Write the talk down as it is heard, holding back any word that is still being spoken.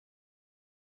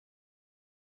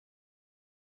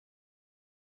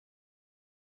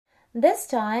This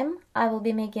time I will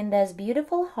be making this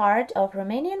beautiful heart of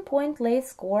Romanian point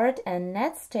lace cord and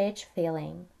net stitch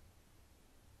filling.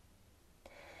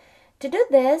 To do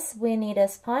this, we need a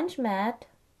sponge mat,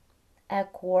 a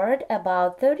cord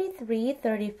about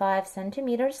 33-35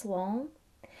 centimeters long,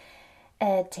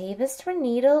 a tapestry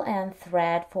needle and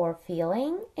thread for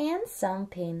filling, and some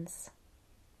pins.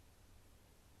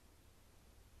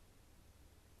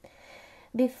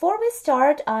 Before we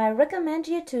start, I recommend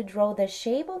you to draw the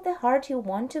shape of the heart you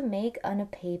want to make on a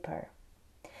paper.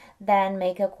 Then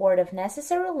make a cord of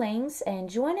necessary lengths and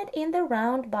join it in the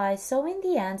round by sewing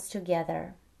the ends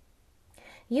together.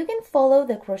 You can follow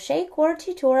the Crochet Cord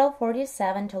tutorial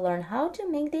 47 to learn how to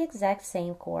make the exact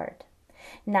same cord.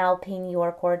 Now pin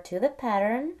your cord to the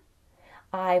pattern.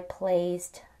 I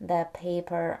placed the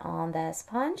paper on the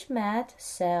sponge mat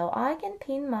so I can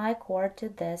pin my cord to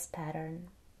this pattern.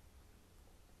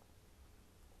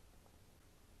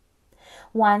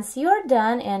 Once you're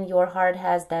done and your heart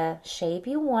has the shape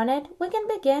you wanted, we can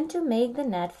begin to make the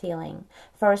net filling.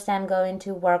 First, I'm going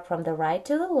to work from the right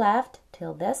to the left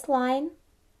till this line,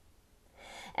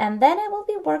 and then I will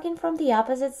be working from the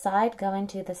opposite side going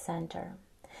to the center.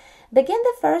 Begin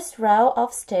the first row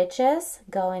of stitches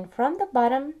going from the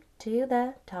bottom to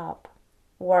the top.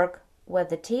 Work with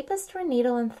the tapestry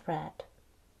needle and thread.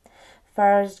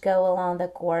 First, go along the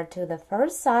cord to the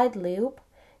first side loop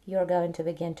you're going to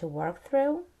begin to work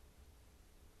through.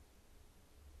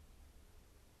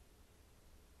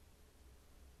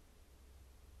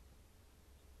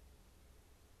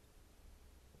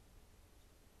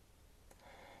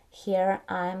 Here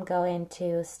I'm going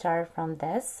to start from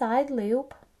this side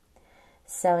loop.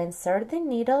 So insert the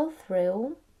needle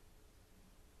through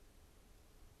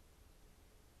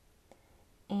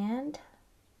and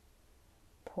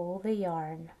pull the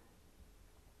yarn.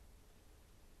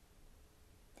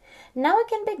 Now we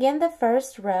can begin the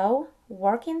first row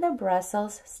working the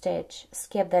Brussels stitch.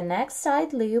 Skip the next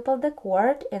side loop of the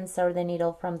cord, insert the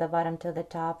needle from the bottom to the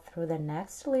top through the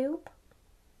next loop.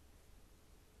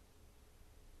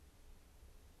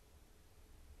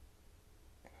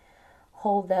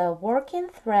 Hold the working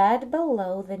thread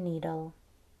below the needle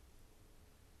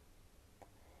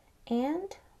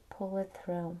and pull it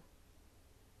through.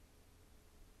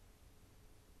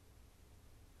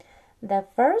 The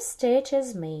first stitch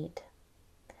is made.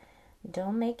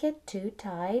 Don't make it too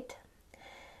tight.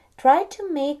 Try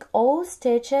to make all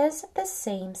stitches the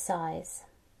same size.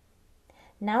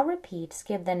 Now repeat.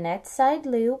 Skip the next side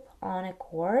loop on a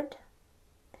cord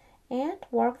and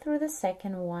work through the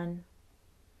second one.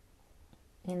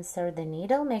 Insert the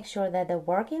needle, make sure that the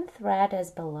working thread is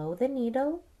below the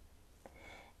needle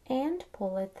and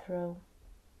pull it through.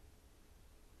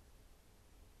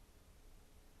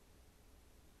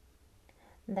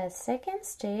 The second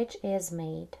stitch is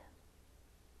made.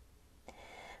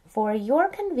 For your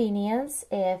convenience,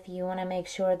 if you want to make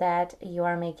sure that you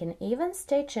are making even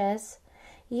stitches,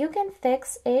 you can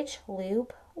fix each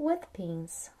loop with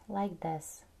pins like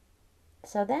this.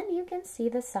 So then you can see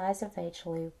the size of each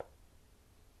loop.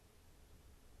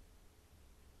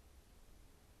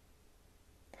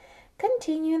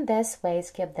 Continue in this way,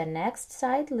 skip the next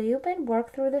side loop and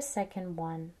work through the second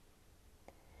one.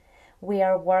 We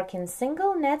are working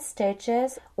single net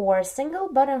stitches or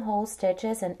single buttonhole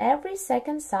stitches in every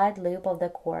second side loop of the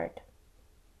cord.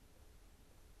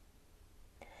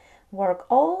 Work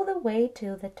all the way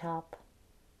to the top.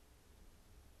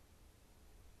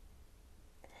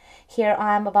 Here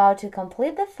I am about to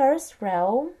complete the first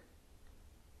row.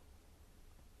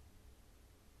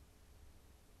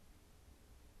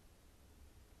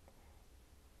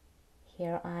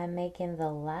 Here I am making the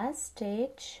last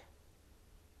stitch.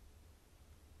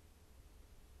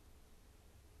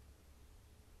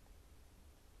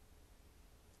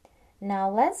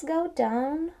 Now let's go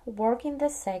down working the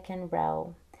second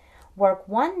row. Work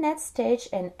one net stitch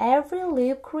in every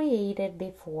loop created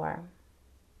before.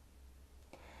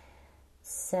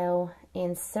 So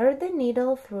insert the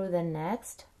needle through the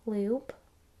next loop.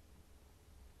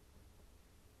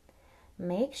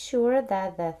 Make sure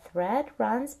that the thread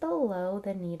runs below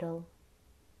the needle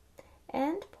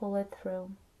and pull it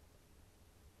through.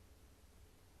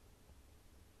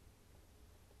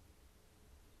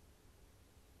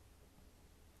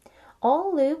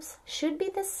 All loops should be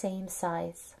the same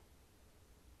size.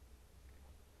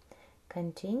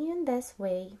 Continue in this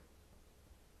way.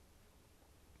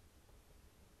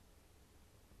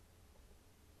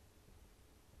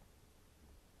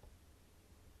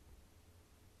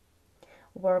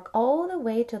 Work all the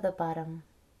way to the bottom.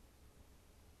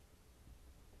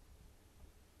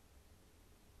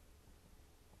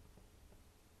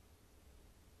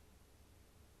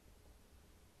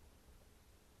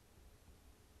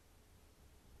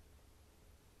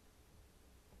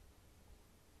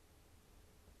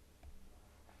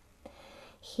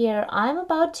 Here I'm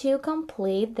about to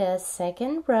complete the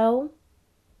second row,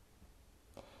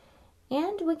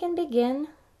 and we can begin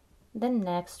the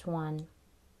next one.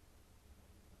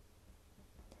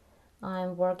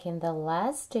 I'm working the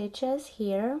last stitches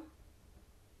here,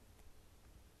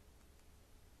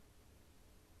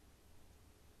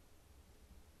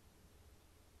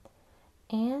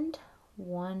 and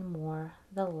one more,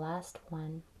 the last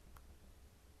one.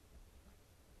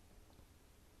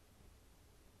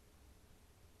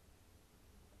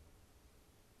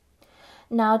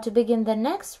 Now to begin the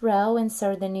next row,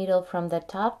 insert the needle from the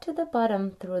top to the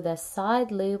bottom through the side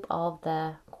loop of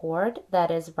the cord that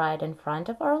is right in front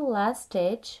of our last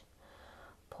stitch.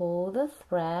 Pull the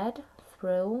thread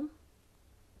through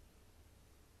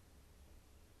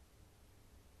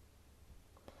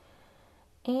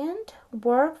and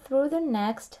work through the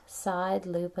next side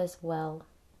loop as well.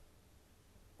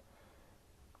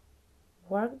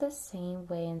 Work the same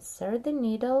way, insert the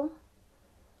needle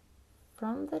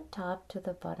from the top to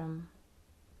the bottom.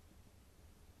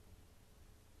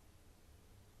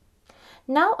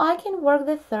 Now I can work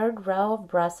the third row of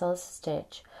Brussels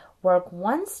stitch. Work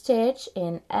one stitch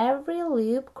in every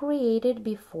loop created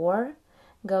before,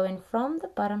 going from the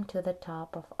bottom to the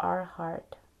top of our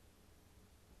heart.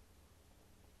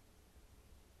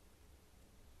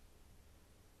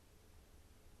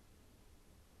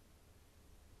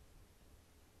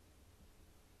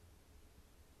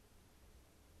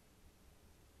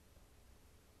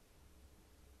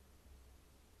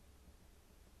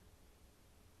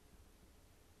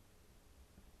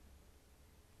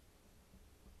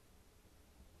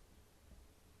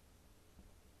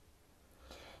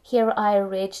 Here I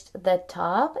reached the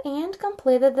top and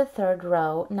completed the third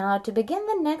row. Now to begin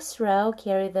the next row,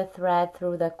 carry the thread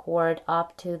through the cord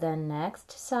up to the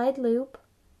next side loop.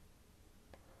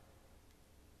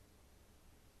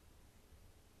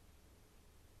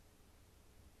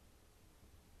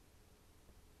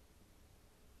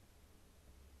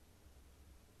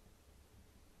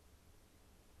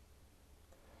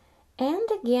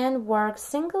 And again work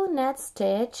single net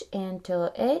stitch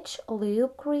into each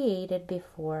loop created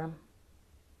before.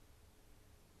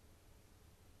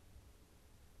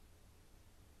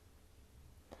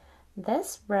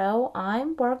 This row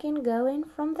I'm working going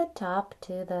from the top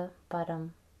to the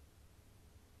bottom.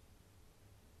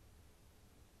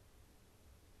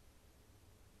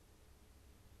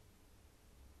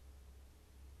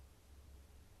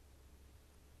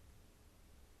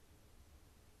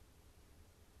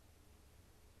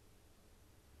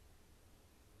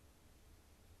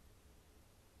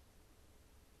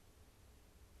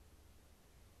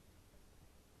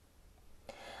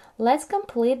 Let's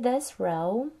complete this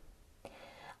row.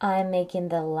 I'm making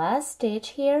the last stitch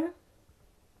here.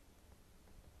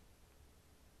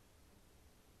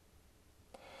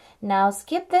 Now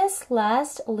skip this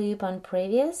last loop on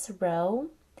previous row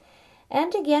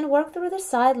and again work through the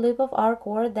side loop of our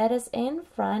cord that is in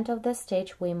front of the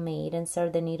stitch we made.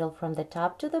 Insert the needle from the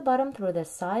top to the bottom through the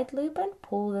side loop and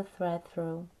pull the thread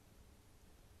through.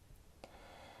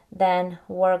 Then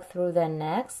work through the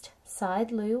next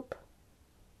side loop.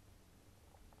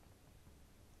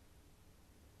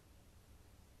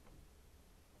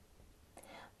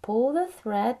 Pull the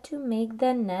thread to make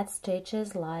the net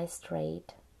stitches lie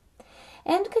straight.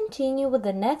 And continue with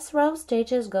the next row of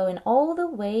stitches going all the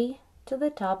way to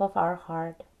the top of our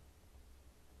heart.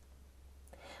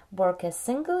 Work a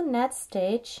single net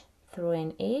stitch through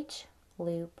in each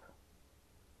loop.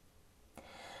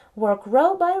 Work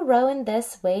row by row in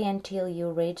this way until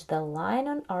you reach the line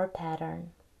on our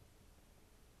pattern.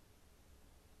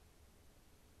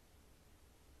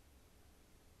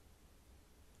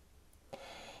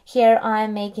 Here I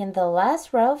am making the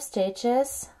last row of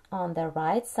stitches on the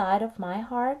right side of my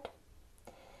heart.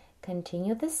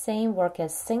 Continue the same, work a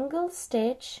single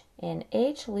stitch in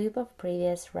each loop of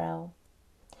previous row.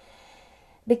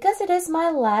 Because it is my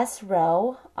last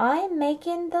row, I am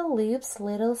making the loops a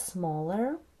little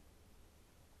smaller.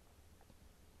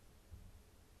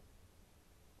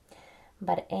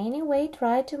 But anyway,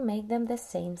 try to make them the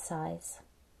same size.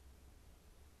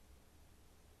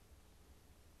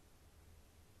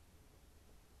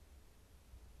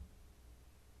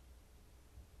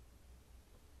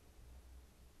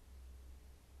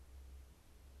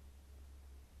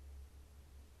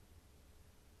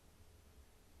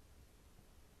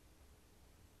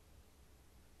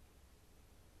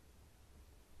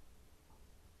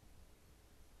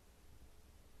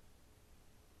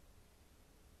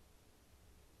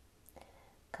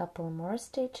 Couple more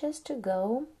stitches to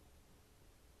go.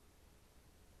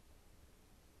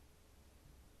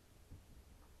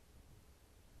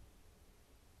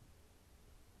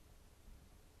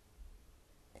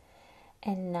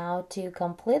 And now to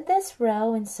complete this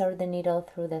row, insert the needle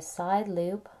through the side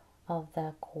loop of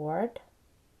the cord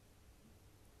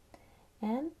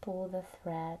and pull the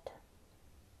thread.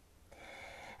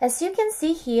 As you can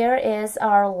see, here is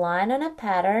our line on a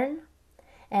pattern,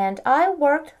 and I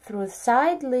worked through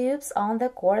side loops on the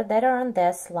cord that are on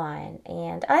this line,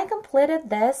 and I completed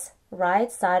this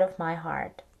right side of my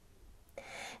heart.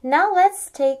 Now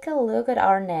let's take a look at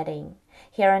our netting.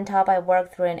 Here on top I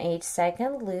worked through an each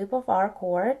second loop of our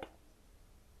cord,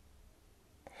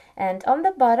 and on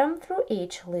the bottom through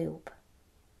each loop.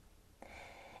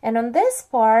 And on this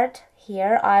part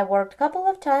here I worked a couple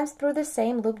of times through the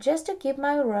same loop just to keep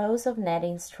my rows of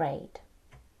netting straight.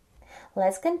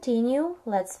 Let's continue.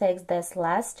 Let's fix this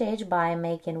last stitch by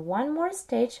making one more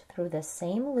stitch through the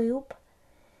same loop,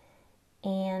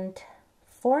 and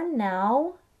for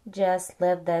now just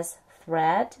leave this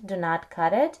thread, do not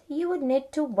cut it. You would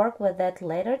need to work with it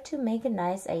later to make a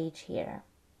nice edge here.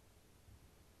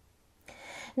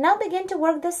 Now begin to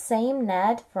work the same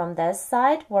net from this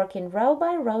side, working row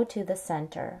by row to the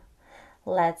center.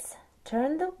 Let's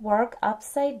turn the work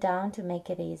upside down to make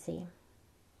it easy.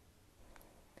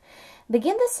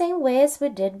 Begin the same way as we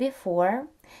did before.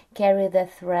 Carry the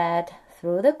thread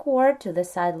through the cord to the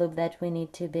side loop that we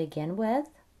need to begin with.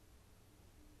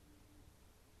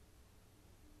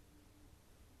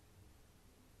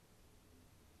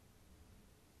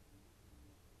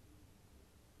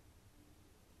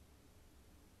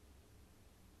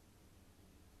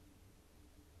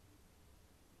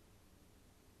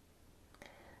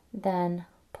 Then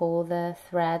pull the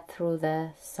thread through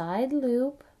the side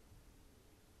loop.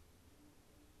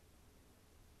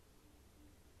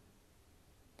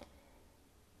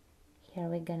 Here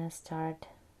we're gonna start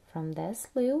from this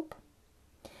loop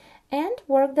and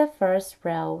work the first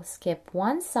row. Skip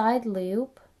one side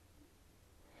loop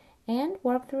and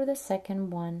work through the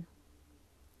second one.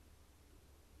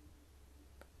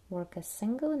 Work a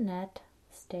single net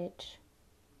stitch.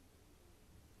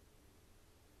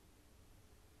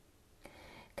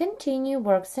 Continue,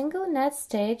 work single net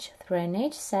stitch through an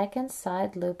each second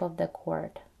side loop of the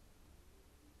cord.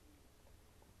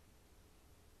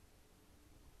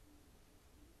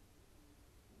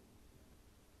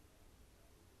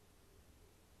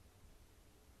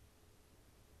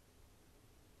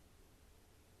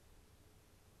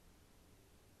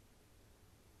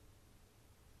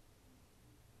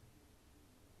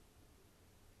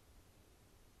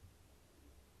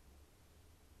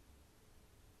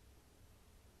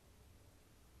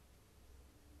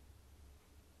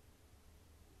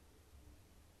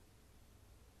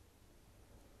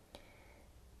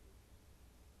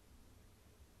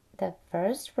 The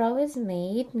first row is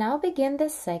made. Now begin the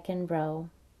second row.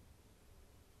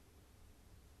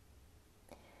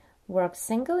 Work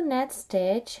single net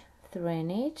stitch through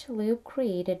an each loop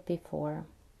created before.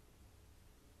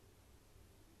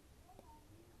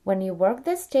 When you work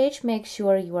the stitch, make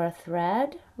sure your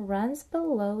thread runs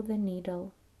below the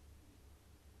needle.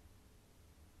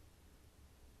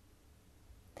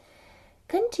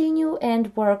 Continue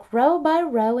and work row by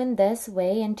row in this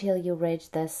way until you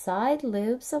reach the side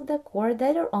loops of the cord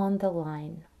that are on the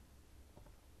line.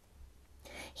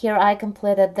 Here I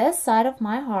completed this side of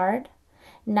my heart.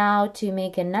 Now to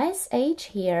make a nice edge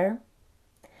here,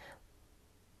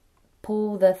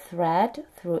 pull the thread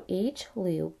through each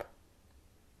loop.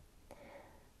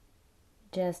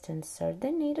 Just insert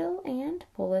the needle and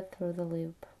pull it through the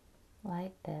loop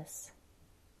like this.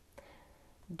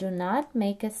 Do not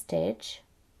make a stitch,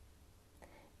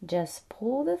 just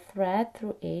pull the thread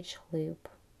through each loop.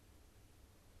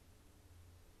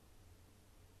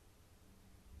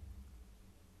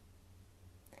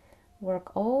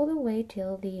 Work all the way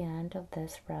till the end of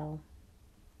this row.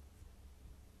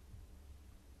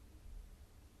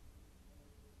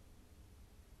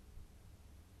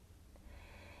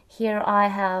 Here I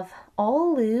have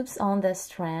all loops on the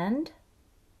strand.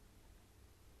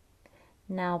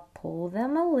 Now pull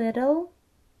them a little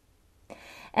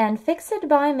and fix it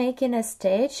by making a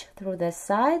stitch through the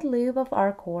side loop of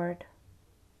our cord.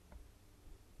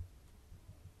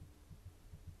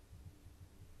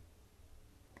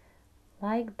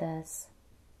 Like this.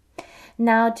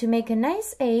 Now to make a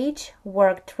nice edge,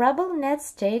 work treble net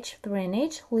stitch through in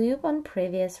each loop on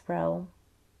previous row.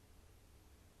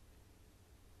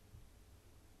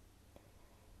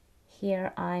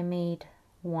 Here I made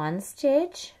one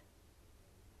stitch.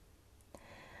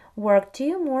 Work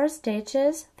 2 more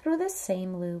stitches through the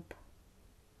same loop.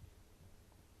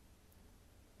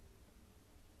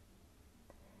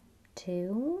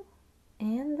 Two,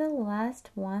 and the last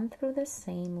one through the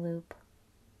same loop.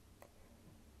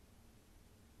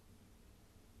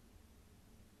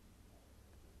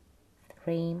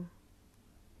 3.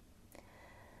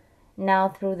 Now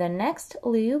through the next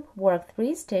loop, work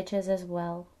 3 stitches as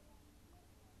well.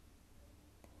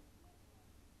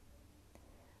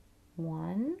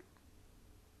 1,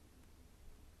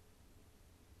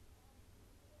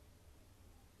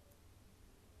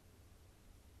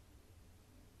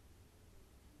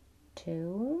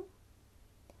 2,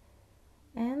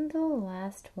 and the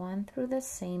last one through the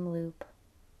same loop.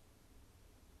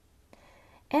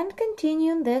 And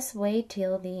continue this way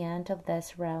till the end of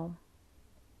this row.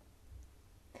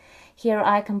 Here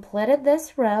I completed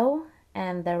this row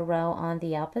and the row on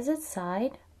the opposite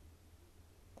side.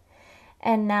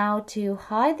 And now to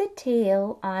hide the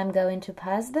tail, I'm going to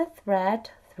pass the thread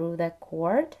through the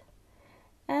cord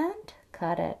and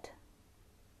cut it.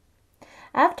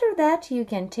 After that, you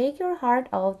can take your heart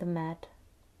off the mat.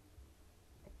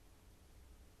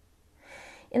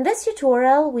 In this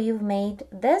tutorial, we've made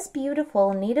this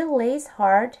beautiful knitted lace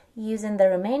heart using the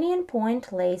Romanian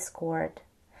point lace cord.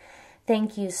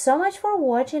 Thank you so much for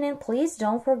watching, and please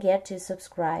don't forget to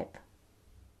subscribe.